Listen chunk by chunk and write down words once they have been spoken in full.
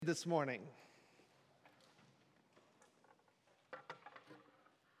This morning.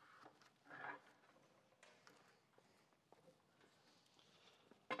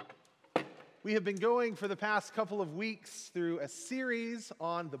 We have been going for the past couple of weeks through a series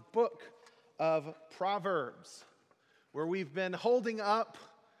on the book of Proverbs, where we've been holding up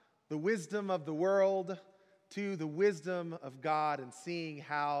the wisdom of the world to the wisdom of God and seeing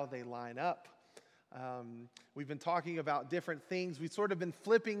how they line up. We've been talking about different things. We've sort of been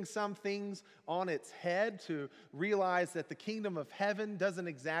flipping some things on its head to realize that the kingdom of heaven doesn't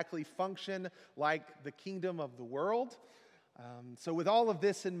exactly function like the kingdom of the world. So with all of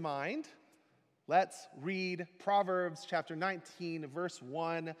this in mind, let's read Proverbs chapter 19, verse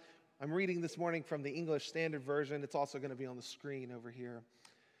 1. I'm reading this morning from the English Standard Version. It's also going to be on the screen over here.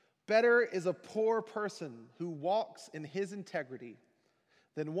 Better is a poor person who walks in his integrity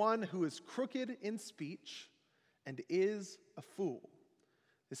than one who is crooked in speech and is a fool.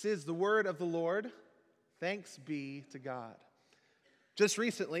 This is the word of the Lord. Thanks be to God. Just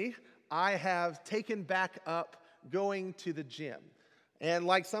recently, I have taken back up going to the gym. And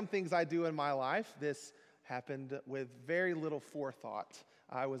like some things I do in my life, this happened with very little forethought.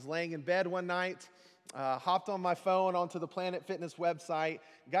 I was laying in bed one night, hopped on my phone onto the Planet Fitness website,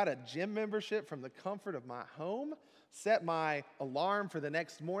 got a gym membership from the comfort of my home, set my alarm for the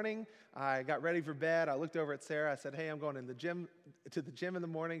next morning. I got ready for bed. I looked over at Sarah. I said, "Hey, I'm going to the gym in the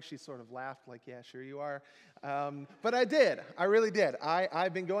morning." She sort of laughed like, "Yeah, sure you are." But I did. I really did.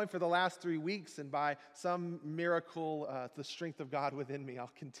 I've been going for the last 3 weeks, and by some miracle, the strength of God within me,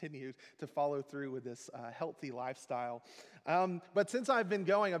 I'll continue to follow through with this healthy lifestyle. But since I've been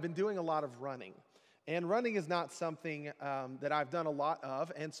going, I've been doing a lot of running. And running is not something that I've done a lot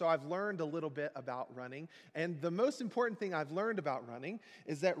of, and so I've learned a little bit about running. And the most important thing I've learned about running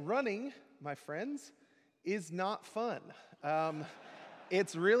is that running, my friends, is not fun.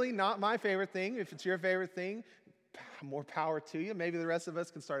 It's really not my favorite thing. If it's your favorite thing, more power to you. Maybe the rest of us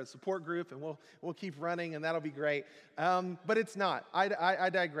can start a support group, and we'll keep running, and that'll be great. But it's not. I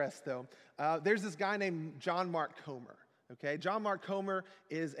digress, though. There's this guy named John Mark Comer. Okay, John Mark Comer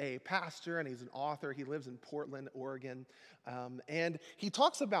is a pastor and he's an author. He lives in Portland, Oregon. And he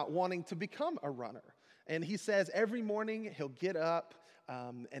talks about wanting to become a runner. And he says every morning he'll get up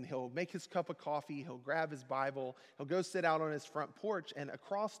and he'll make his cup of coffee. He'll grab his Bible. He'll go sit out on his front porch. And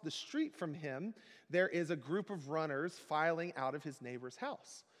across the street from him, there is a group of runners filing out of his neighbor's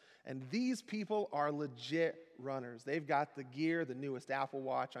house. And these people are legit runners. They've got the gear, the newest Apple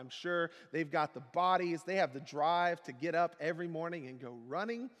Watch, I'm sure. They've got the bodies. They have the drive to get up every morning and go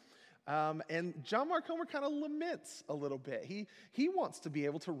running. And John Mark Comer kind of laments a little bit. He wants to be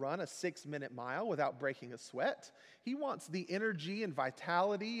able to run a 6-minute mile without breaking a sweat. He wants the energy and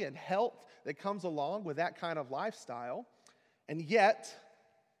vitality and health that comes along with that kind of lifestyle. And yet,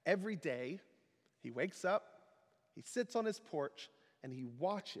 every day, he wakes up, he sits on his porch, and he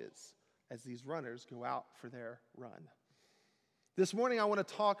watches as these runners go out for their run. This morning, I want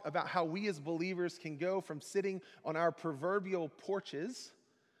to talk about how we as believers can go from sitting on our proverbial porches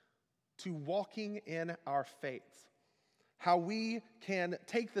to walking in our faith. How we can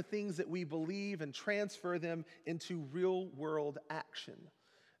take the things that we believe and transfer them into real-world action.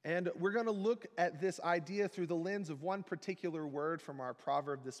 And we're going to look at this idea through the lens of one particular word from our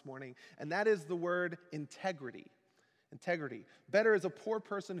proverb this morning, and that is the word integrity. Integrity. Better is a poor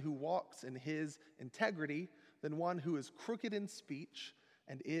person who walks in his integrity than one who is crooked in speech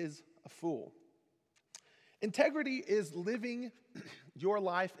and is a fool. Integrity is living your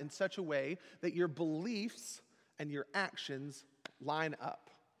life in such a way that your beliefs and your actions line up.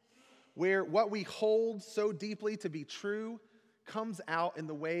 Where what we hold so deeply to be true comes out in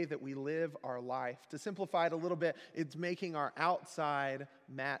the way that we live our life. To simplify it a little bit, it's making our outside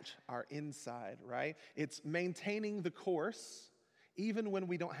match our inside, right? It's maintaining the course even when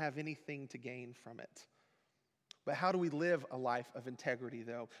we don't have anything to gain from it. But how do we live a life of integrity,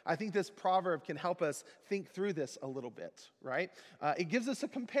 though? I think this proverb can help us think through this a little bit, right? It gives us a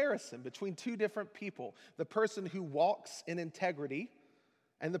comparison between two different people. The person who walks in integrity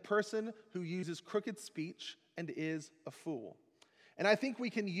and the person who uses crooked speech and is a fool. And I think we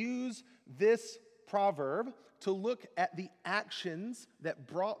can use this proverb to look at the actions that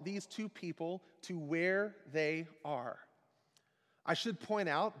brought these two people to where they are. I should point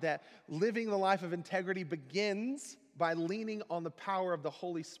out that living the life of integrity begins by leaning on the power of the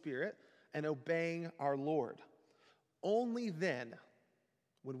Holy Spirit and obeying our Lord. Only then,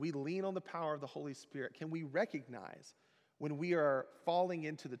 when we lean on the power of the Holy Spirit, can we recognize when we are falling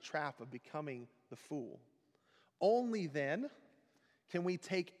into the trap of becoming the fool. Only then can we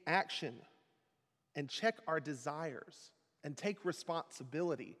take action and check our desires and take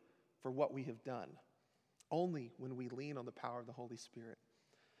responsibility for what we have done, only when we lean on the power of the Holy Spirit.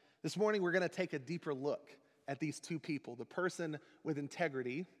 This morning, we're going to take a deeper look at these two people, the person with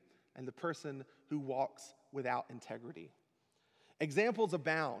integrity and the person who walks without integrity. Examples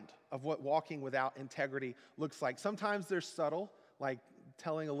abound of what walking without integrity looks like. Sometimes they're subtle, like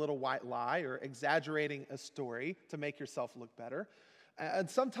telling a little white lie or exaggerating a story to make yourself look better. And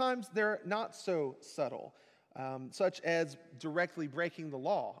sometimes they're not so subtle, such as directly breaking the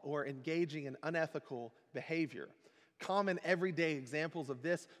law or engaging in unethical behavior. Common everyday examples of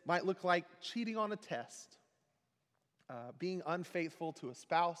this might look like cheating on a test, being unfaithful to a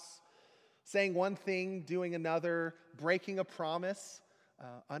spouse, saying one thing, doing another, breaking a promise,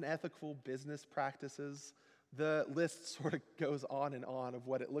 unethical business practices. The list sort of goes on and on of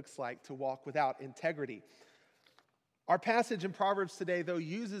what it looks like to walk without integrity. Our passage in Proverbs today, though,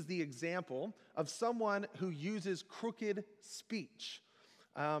 uses the example of someone who uses crooked speech.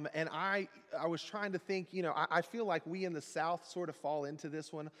 And I was trying to think, I feel like we in the South sort of fall into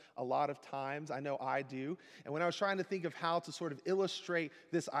this one a lot of times. I know I do. And when I was trying to think of how to sort of illustrate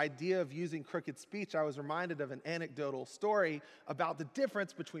this idea of using crooked speech, I was reminded of an anecdotal story about the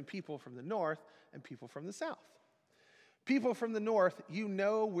difference between people from the North and people from the South. People from the North, you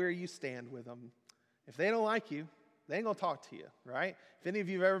know where you stand with them. If they don't like you, they ain't going to talk to you, right? If any of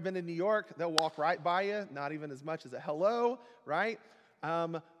you have ever been to New York, they'll walk right by you, not even as much as a hello, right?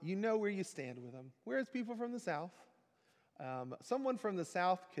 You know where you stand with them. Whereas people from the South, someone from the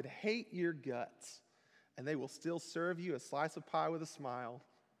South could hate your guts, and they will still serve you a slice of pie with a smile,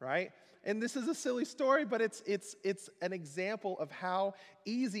 right? And this is a silly story, but it's an example of how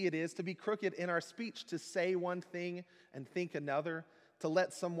easy it is to be crooked in our speech, to say one thing and think another, to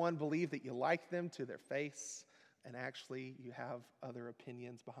let someone believe that you like them to their face, and actually you have other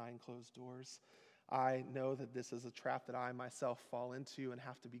opinions behind closed doors. I know that this is a trap that I myself fall into and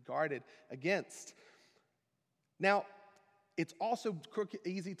have to be guarded against. Now, it's also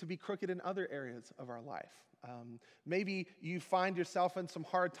easy to be crooked in other areas of our life. Maybe you find yourself in some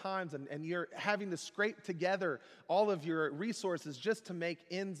hard times and you're having to scrape together all of your resources just to make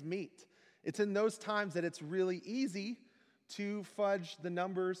ends meet. It's in those times that it's really easy to fudge the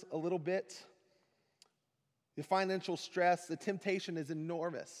numbers a little bit. The financial stress, the temptation is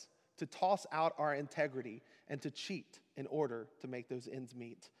enormous to toss out our integrity and to cheat in order to make those ends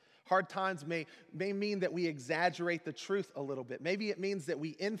meet. Hard times may mean that we exaggerate the truth a little bit. Maybe it means that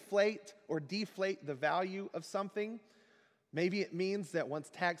we inflate or deflate the value of something. Maybe it means that once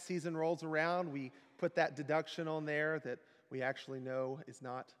tax season rolls around, we put that deduction on there that we actually know is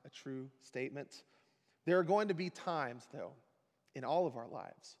not a true statement. There are going to be times, though, in all of our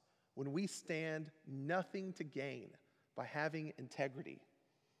lives when we stand nothing to gain by having integrity.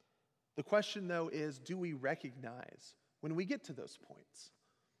 The question, though, is, do we recognize when we get to those points?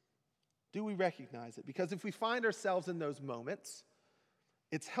 Do we recognize it? Because if we find ourselves in those moments,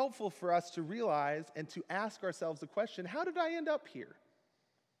 it's helpful for us to realize and to ask ourselves the question, how did I end up here?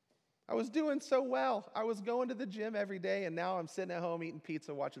 I was doing so well. I was going to the gym every day, and now I'm sitting at home eating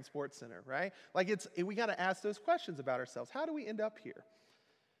pizza, watching SportsCenter, right? We got to ask those questions about ourselves. How do we end up here?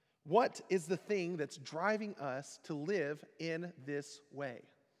 What is the thing that's driving us to live in this way?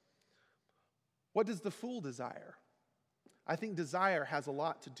 What does the fool desire? I think desire has a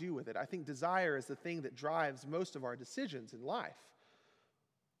lot to do with it. I think desire is the thing that drives most of our decisions in life.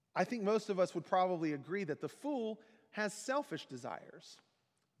 I think most of us would probably agree that the fool has selfish desires.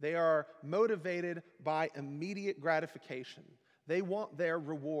 They are motivated by immediate gratification. They want their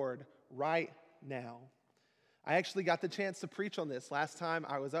reward right now. I actually got the chance to preach on this last time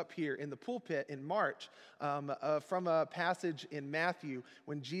I was up here in the pulpit in March from a passage in Matthew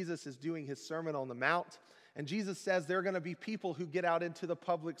when Jesus is doing his Sermon on the Mount. And Jesus says there are going to be people who get out into the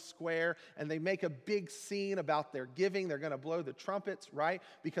public square and they make a big scene about their giving. They're going to blow the trumpets, right?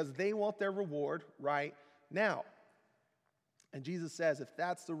 Because they want their reward right now. And Jesus says if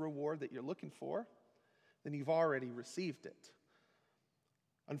that's the reward that you're looking for, then you've already received it.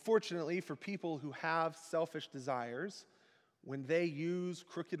 Unfortunately, for people who have selfish desires, when they use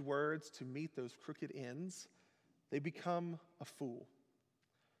crooked words to meet those crooked ends, they become a fool.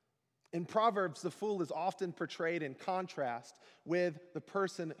 In Proverbs, the fool is often portrayed in contrast with the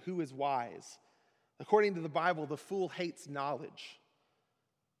person who is wise. According to the Bible, the fool hates knowledge.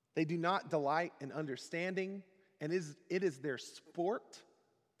 They do not delight in understanding, and it is their sport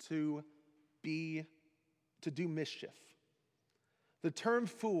to do mischief. The term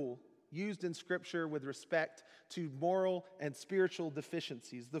fool, used in Scripture with respect to moral and spiritual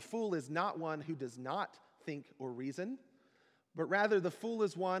deficiencies. The fool is not one who does not think or reason, but rather the fool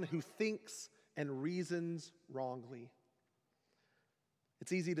is one who thinks and reasons wrongly.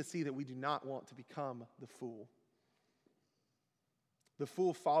 It's easy to see that we do not want to become the fool. The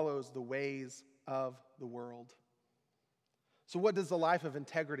fool follows the ways of the world. So what does the life of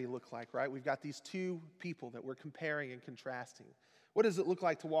integrity look like, right? We've got these two people that we're comparing and contrasting. What does it look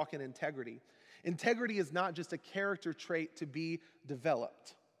like to walk in integrity? Integrity is not just a character trait to be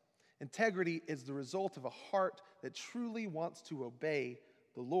developed. Integrity is the result of a heart that truly wants to obey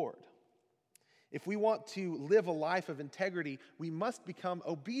the Lord. If we want to live a life of integrity, we must become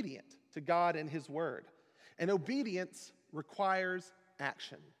obedient to God and His Word. And obedience requires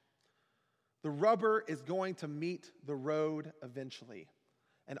action. The rubber is going to meet the road eventually.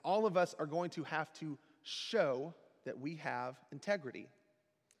 And all of us are going to have to show that we have integrity.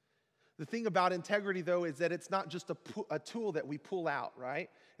 The thing about integrity, though, is that it's not just a tool that we pull out, right?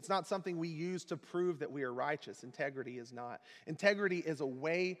 It's not something we use to prove that we are righteous. Integrity is not. Integrity is a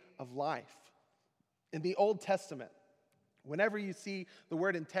way of life. In the Old Testament, whenever you see the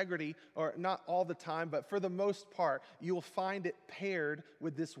word integrity, or not all the time, but for the most part, you'll find it paired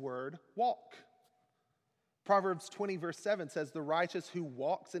with this word walk. Proverbs 20 verse 7 says, "The righteous who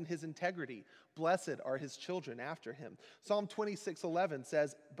walks in his integrity, blessed are his children after him." Psalm 26:11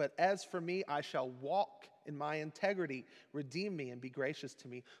 says, "But as for me, I shall walk in my integrity. Redeem me and be gracious to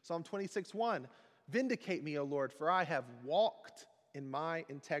me." Psalm 26:1, "Vindicate me, O Lord, for I have walked in my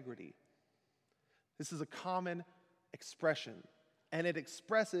integrity." This is a common expression, and it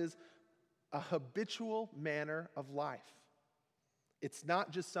expresses a habitual manner of life. It's not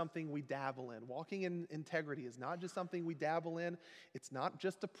just something we dabble in. Walking in integrity is not just something we dabble in. It's not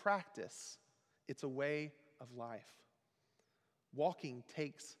just a practice. It's a way of life. Walking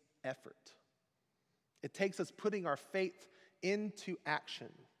takes effort. It takes us putting our faith into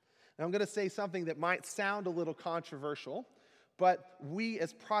action. Now, I'm going to say something that might sound a little controversial, but we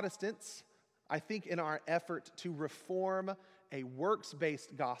as Protestants, I think in our effort to reform a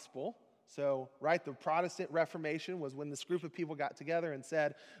works-based gospel, so, right, the Protestant Reformation was when this group of people got together and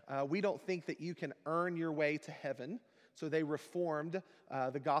said, we don't think that you can earn your way to heaven. So they reformed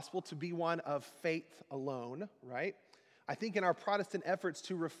the gospel to be one of faith alone, right? I think in our Protestant efforts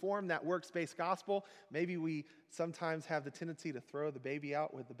to reform that works-based gospel, maybe we sometimes have the tendency to throw the baby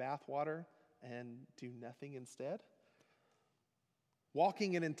out with the bathwater and do nothing instead.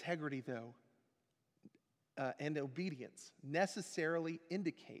 Walking in integrity, though, and obedience necessarily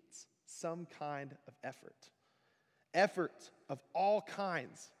indicates some kind of effort. Effort of all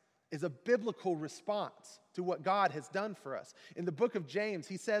kinds is a biblical response to what God has done for us. In the book of James,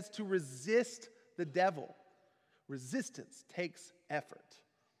 he says to resist the devil. Resistance takes effort.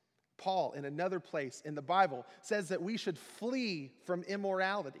 Paul, in another place in the Bible, says that we should flee from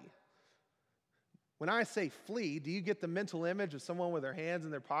immorality. When I say flee, do you get the mental image of someone with their hands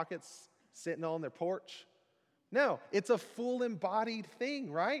in their pockets sitting on their porch? No, it's a full embodied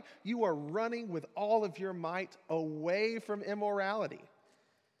thing, right? You are running with all of your might away from immorality.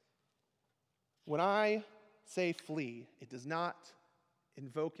 When I say flee, it does not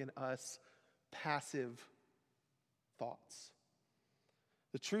invoke in us passive thoughts.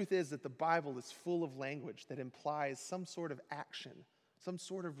 The truth is that the Bible is full of language that implies some sort of action, some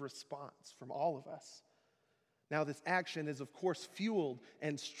sort of response from all of us. Now, this action is, of course, fueled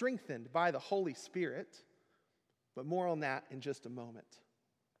and strengthened by the Holy Spirit. But more on that in just a moment.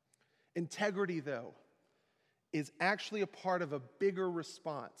 Integrity, though, is actually a part of a bigger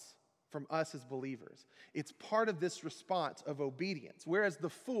response from us as believers. It's part of this response of obedience. Whereas the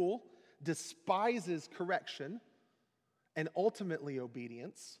fool despises correction and ultimately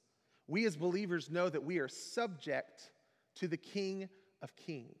obedience, we as believers know that we are subject to the King of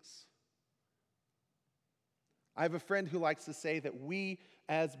Kings. I have a friend who likes to say that we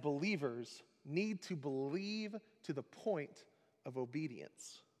as believers need to believe to the point of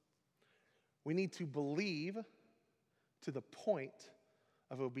obedience. We need to believe to the point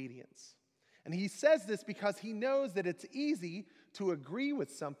of obedience. And he says this because he knows that it's easy to agree with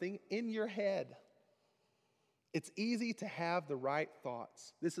something in your head. It's easy to have the right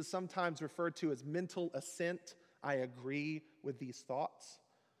thoughts. This is sometimes referred to as mental assent. I agree with these thoughts.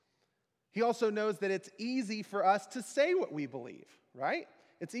 He also knows that it's easy for us to say what we believe, right?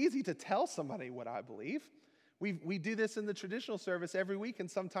 It's easy to tell somebody what I believe. We do this in the traditional service every week, and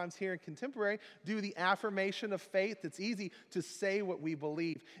sometimes here in contemporary, do the affirmation of faith. It's easy to say what we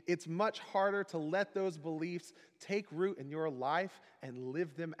believe. It's much harder to let those beliefs take root in your life and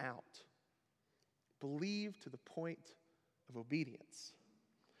live them out. Believe to the point of obedience.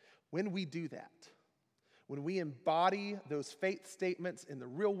 When we do that, when we embody those faith statements in the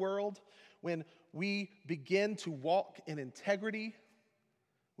real world, when we begin to walk in integrity,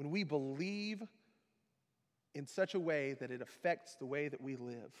 when we believe in such a way that it affects the way that we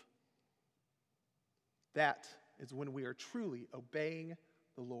live. That is when we are truly obeying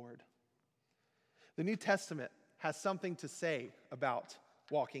the Lord. The New Testament has something to say about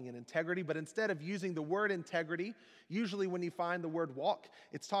walking in integrity, but instead of using the word integrity, usually when you find the word walk,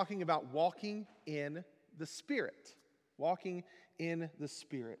 it's talking about walking in the Spirit. Walking in the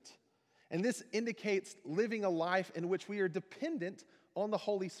Spirit. And this indicates living a life in which we are dependent on the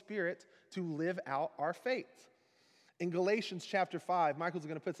Holy Spirit to live out our faith. In Galatians chapter 5, Michael's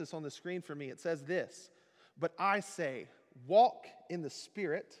going to put this on the screen for me. It says this, "But I say, walk in the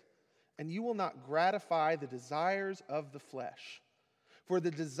Spirit, and you will not gratify the desires of the flesh. For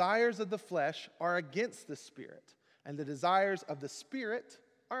the desires of the flesh are against the Spirit, and the desires of the Spirit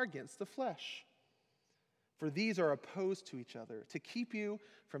are against the flesh. For these are opposed to each other, to keep you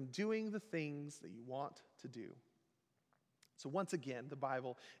from doing the things that you want to do." So once again, the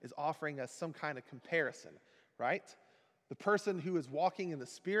Bible is offering us some kind of comparison, right? The person who is walking in the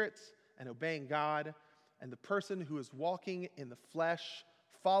Spirit and obeying God, and the person who is walking in the flesh,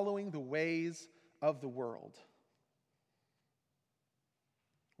 following the ways of the world.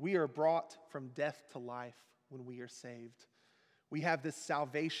 We are brought from death to life when we are saved. We have this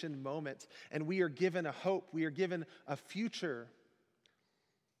salvation moment, and we are given a hope. We are given a future.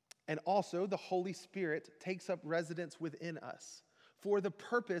 And also, the Holy Spirit takes up residence within us for the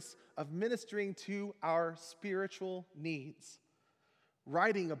purpose of ministering to our spiritual needs.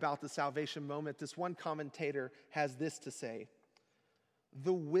 Writing about the salvation moment, this one commentator has this to say: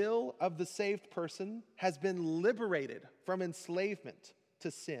 "The will of the saved person has been liberated from enslavement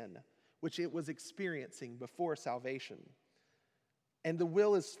to sin, which it was experiencing before salvation. And the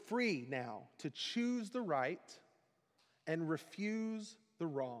will is free now to choose the right and refuse the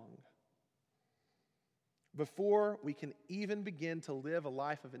wrong. Before we can even begin to live a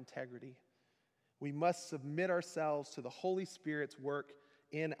life of integrity, we must submit ourselves to the Holy Spirit's work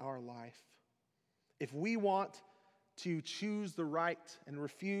in our life. If we want to choose the right and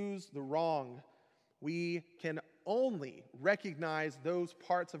refuse the wrong, we can only recognize those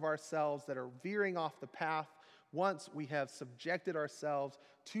parts of ourselves that are veering off the path once we have subjected ourselves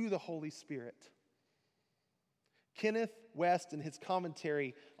to the Holy Spirit." Kenneth West, in his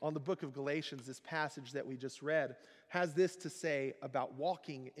commentary on the book of Galatians, this passage that we just read, has this to say about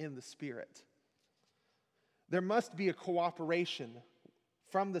walking in the Spirit. "There must be a cooperation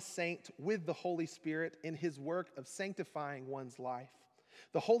from the saint with the Holy Spirit in his work of sanctifying one's life.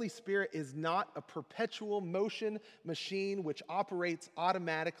 The Holy Spirit is not a perpetual motion machine which operates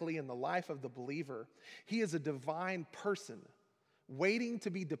automatically in the life of the believer. He is a divine person, waiting to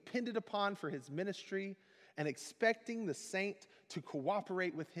be depended upon for his ministry and expecting the saint to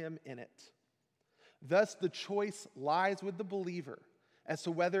cooperate with him in it. Thus, the choice lies with the believer as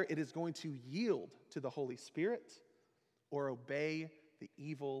to whether it is going to yield to the Holy Spirit or obey the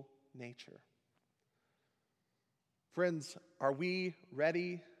evil nature." Friends, are we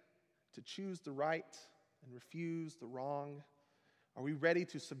ready to choose the right and refuse the wrong? Are we ready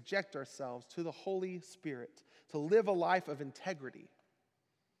to subject ourselves to the Holy Spirit, to live a life of integrity?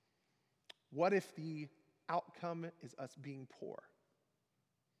 What if the outcome is us being poor?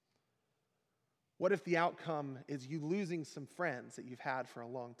 What if the outcome is you losing some friends that you've had for a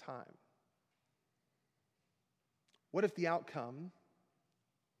long time? What if the outcome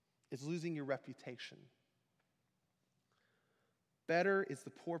is losing your reputation? Better is the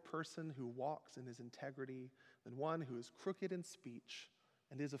poor person who walks in his integrity than one who is crooked in speech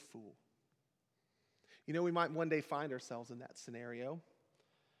and is a fool. You know, we might one day find ourselves in that scenario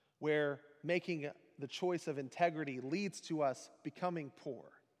where making the choice of integrity leads to us becoming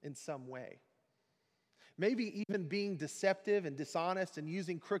poor in some way. Maybe even being deceptive and dishonest and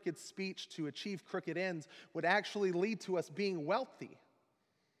using crooked speech to achieve crooked ends would actually lead to us being wealthy.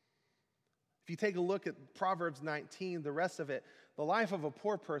 If you take a look at Proverbs 19, the rest of it, the life of a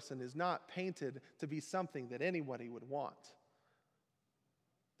poor person is not painted to be something that anybody would want.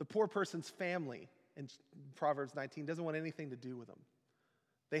 The poor person's family in Proverbs 19 doesn't want anything to do with them.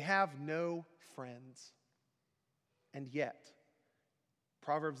 They have no friends. And yet,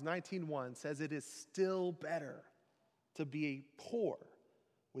 Proverbs 19:1 says it is still better to be poor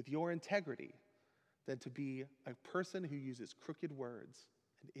with your integrity than to be a person who uses crooked words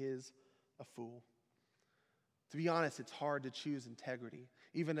and is a fool. To be honest, it's hard to choose integrity.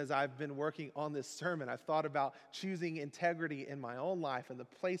 Even as I've been working on this sermon, I've thought about choosing integrity in my own life and the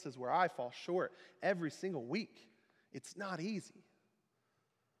places where I fall short every single week. It's not easy.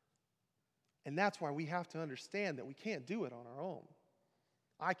 And that's why we have to understand that we can't do it on our own.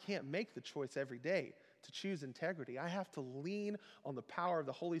 I can't make the choice every day to choose integrity. I have to lean on the power of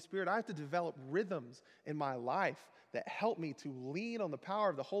the Holy Spirit. I have to develop rhythms in my life that help me to lean on the power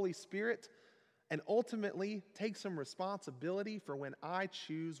of the Holy Spirit and ultimately take some responsibility for when I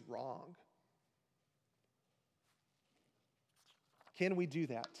choose wrong. Can we do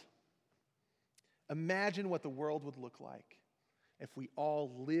that? Imagine what the world would look like if we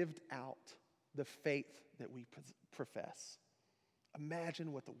all lived out the faith that we profess.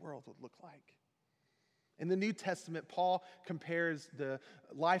 Imagine what the world would look like. In the New Testament, Paul compares the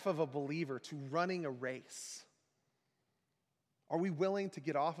life of a believer to running a race. Are we willing to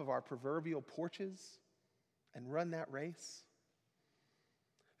get off of our proverbial porches and run that race?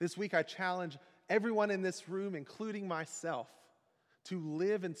 This week, I challenge everyone in this room, including myself, to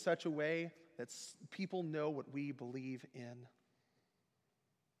live in such a way that people know what we believe in.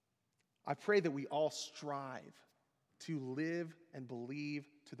 I pray that we all strive to live and believe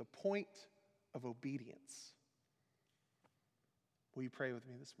to the point of obedience. Will you pray with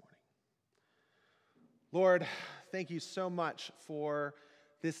me this morning? Lord, thank you so much for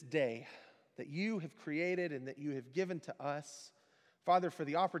this day that you have created and that you have given to us. Father, for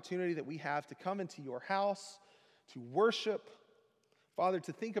the opportunity that we have to come into your house, to worship. Father,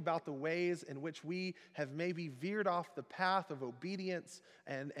 to think about the ways in which we have maybe veered off the path of obedience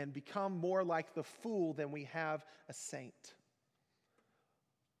and become more like the fool than we have a saint.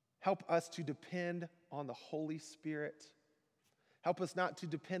 Help us to depend on the Holy Spirit. Help us not to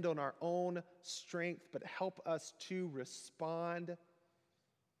depend on our own strength, but help us to respond.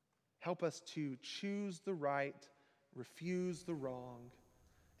 Help us to choose the right, refuse the wrong,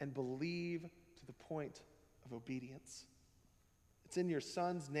 and believe to the point of obedience. It's in your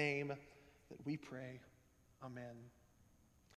Son's name that we pray. Amen.